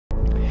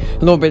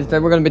Hello, bit today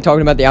we're going to be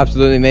talking about the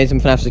absolutely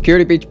amazing Fnaf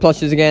security breach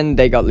plushes again.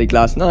 They got leaked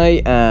last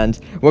night, and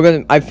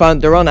I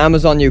found they're on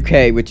Amazon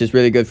UK, which is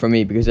really good for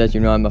me because, as you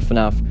know, I'm a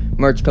Fnaf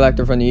merch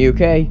collector from the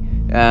UK,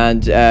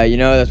 and you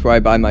know, that's where I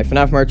buy my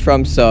Fnaf merch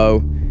from.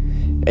 So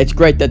it's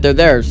great that they're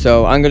there.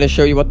 So I'm going to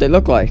show you what they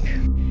look like.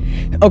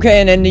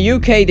 Okay, and in the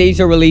UK, these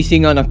are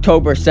releasing on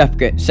October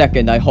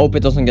 2nd. I hope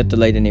it doesn't get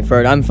delayed any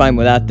further. I'm fine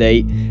with that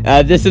date.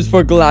 This is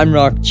for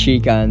Glamrock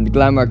Chica, and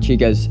Glamrock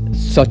Chica is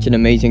such an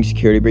amazing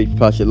security breach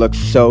plush. It looks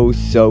so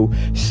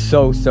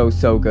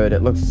good.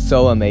 It looks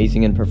so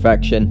amazing in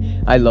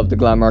perfection. I love the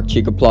Glamrock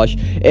Chica plush.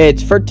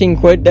 It's 13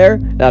 quid there.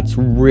 That's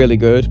really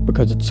good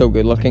because it's so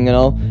good looking and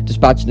all.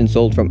 Dispatched and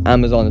sold from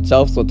Amazon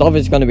itself, so it's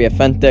obviously going to be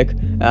authentic.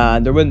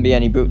 There wouldn't be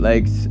any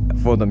bootlegs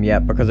for them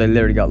yet because I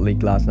literally got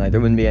leaked last night.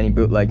 There wouldn't be any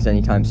bootlegs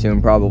anytime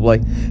soon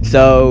probably,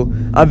 so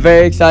I'm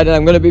very excited.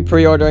 I'm going to be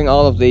pre-ordering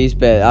all of these,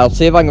 but I'll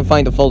see if I can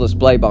find a full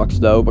display box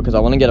though, because I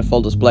want to get a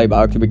full display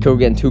box. It'd be cool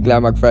getting 2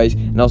 Glamrock Freddies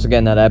and also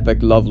getting that epic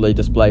lovely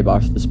display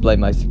box to display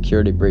my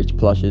security breach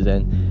plushes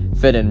in.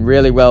 Fit in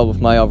really well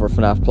with my other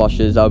Fnaf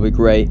plushes. That'll be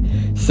great.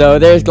 So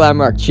there's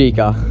Glamrock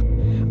Chica.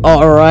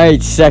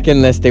 Alright,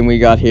 second listing we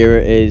got here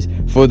is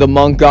for the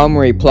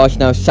Montgomery plush.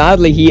 Now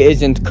sadly he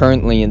isn't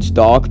currently in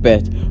stock,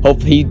 but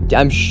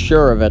I'm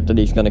sure of it that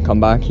he's going to come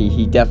back.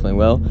 He definitely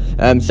will.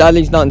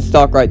 Sadly he's not in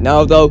stock right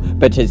now though,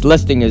 but his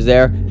listing is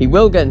there. He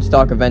will get in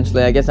stock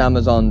eventually. I guess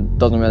Amazon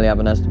doesn't really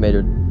have an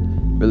estimated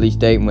release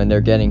date when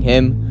they're getting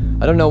him.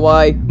 I don't know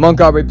why.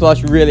 Montgomery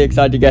plush, really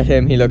excited to get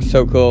him. He looks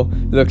so cool.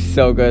 He looks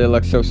so good. It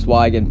looks so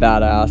swag and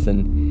badass,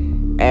 and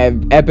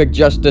epic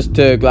justice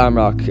to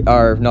Glamrock,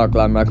 or not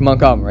Glamrock,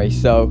 Montgomery.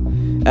 So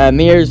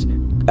here's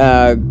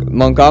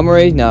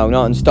Montgomery. Now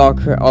not in stock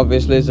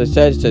obviously, as I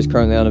said. It says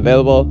currently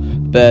unavailable,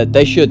 but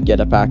they should get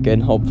it back in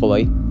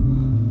hopefully.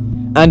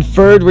 And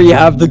third we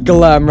have the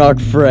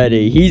Glamrock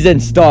Freddy. He's in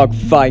stock,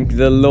 thank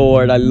the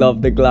Lord. I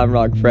love the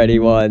Glamrock Freddy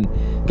one.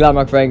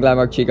 Glamrock Freddy and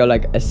Glamrock Chica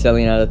like a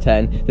zillion out of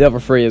 10. The other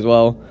free as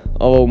well.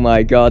 Oh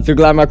my god. So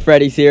Glamrock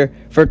Freddy's here,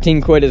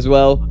 13 quid as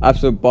well.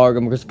 Absolute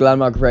bargain, because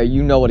Glamrock Freddy,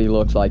 you know what he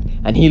looks like,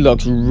 and he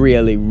looks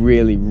really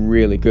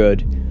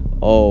good.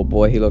 Oh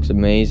boy, he looks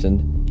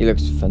amazing. He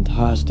looks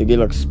fantastic. He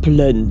looks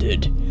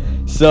splendid.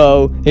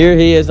 So here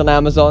he is on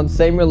Amazon.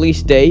 Same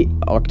release date,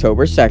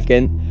 October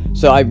 2nd.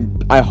 So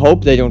I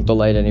hope they don't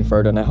delay it any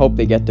further, and I hope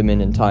they get them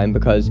in time,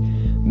 because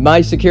my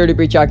security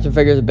breach action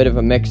figure is a bit of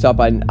a mix-up.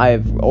 I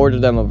have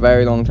ordered them a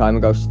very long time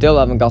ago. Still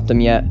haven't got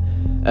them yet.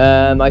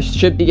 I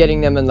should be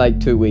getting them in like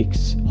 2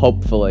 weeks,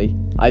 hopefully.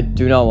 I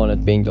do not want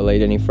it being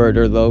delayed any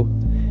further though.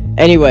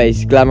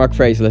 Anyways, Glamrock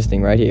Freddy's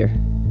listing right here.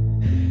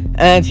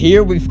 And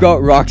here we've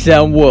got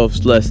Roxanne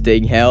Wolf's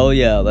listing. Hell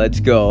yeah, let's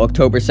go.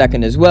 October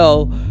 2nd as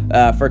well.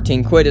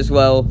 13 quid as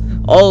well.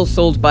 All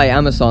sold by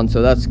Amazon,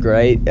 so that's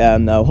great.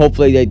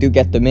 Hopefully they do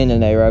get them in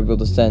and they are able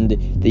to send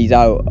these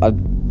out at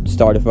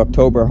start of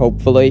October,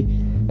 hopefully.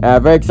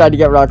 Very excited to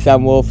get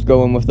Roxanne Wolf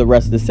going with the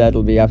rest of the set.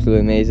 It'll be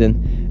absolutely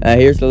amazing.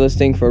 Here's the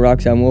listing for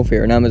Roxanne Wolf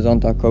here on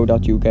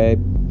Amazon.co.uk.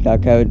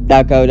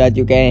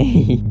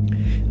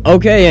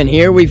 Okay, and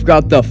here we've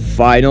got the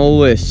final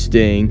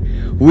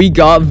listing. We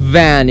got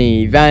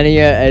Vanny.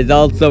 Vania is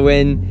also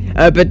in.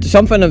 But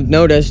something I've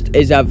noticed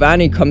is that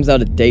Vanny comes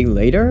out a day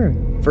later.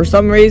 For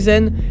some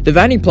reason, the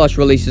Vanny plush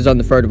releases on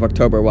the 3rd of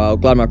October, while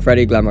Glamrock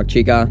Freddy, Glamrock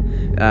Chica,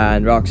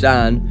 and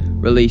Roxanne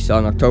release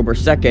on October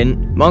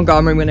 2nd.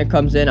 Montgomery, when it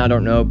comes in, I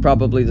don't know,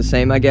 probably the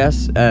same, I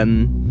guess.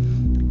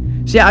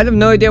 So yeah, I have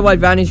no idea why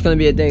Vanny's going to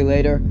be a day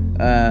later.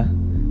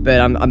 But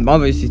I'm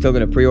obviously still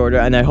going to pre-order,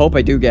 and I hope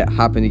I do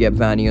happen to get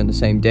Vanny on the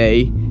same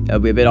day. It'll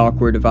be a bit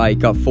awkward if I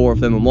got 4 of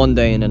them in one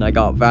day and then I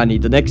got Vanny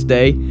the next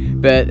day.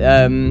 But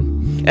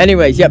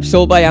anyways, yep,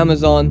 sold by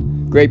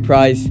Amazon, great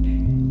price.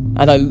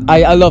 And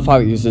I love how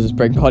it uses a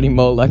Spring Bonnie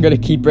mold. I'm going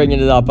to keep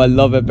bringing it up. I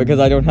love it because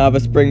I don't have a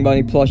Spring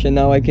Bonnie plush, and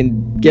now I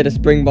can get a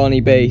Spring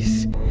Bonnie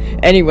base.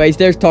 Anyways,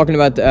 there's talking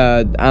about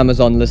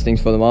Amazon listings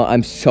for them all.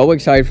 I'm so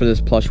excited for this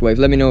plush wave.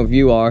 Let me know if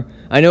you are.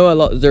 I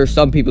know there's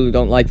some people who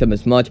don't like them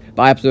as much,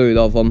 but I absolutely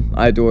love them.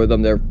 I adore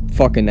them. They're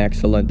fucking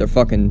excellent. They're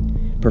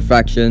fucking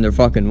perfection. They're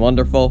fucking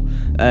wonderful.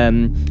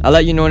 I'll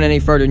let you know in any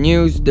further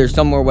news. There's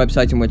some more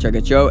websites in which I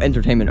could show.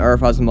 Entertainment Earth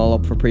has them all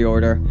up for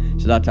pre-order,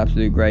 so that's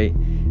absolutely great.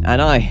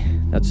 And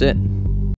that's it.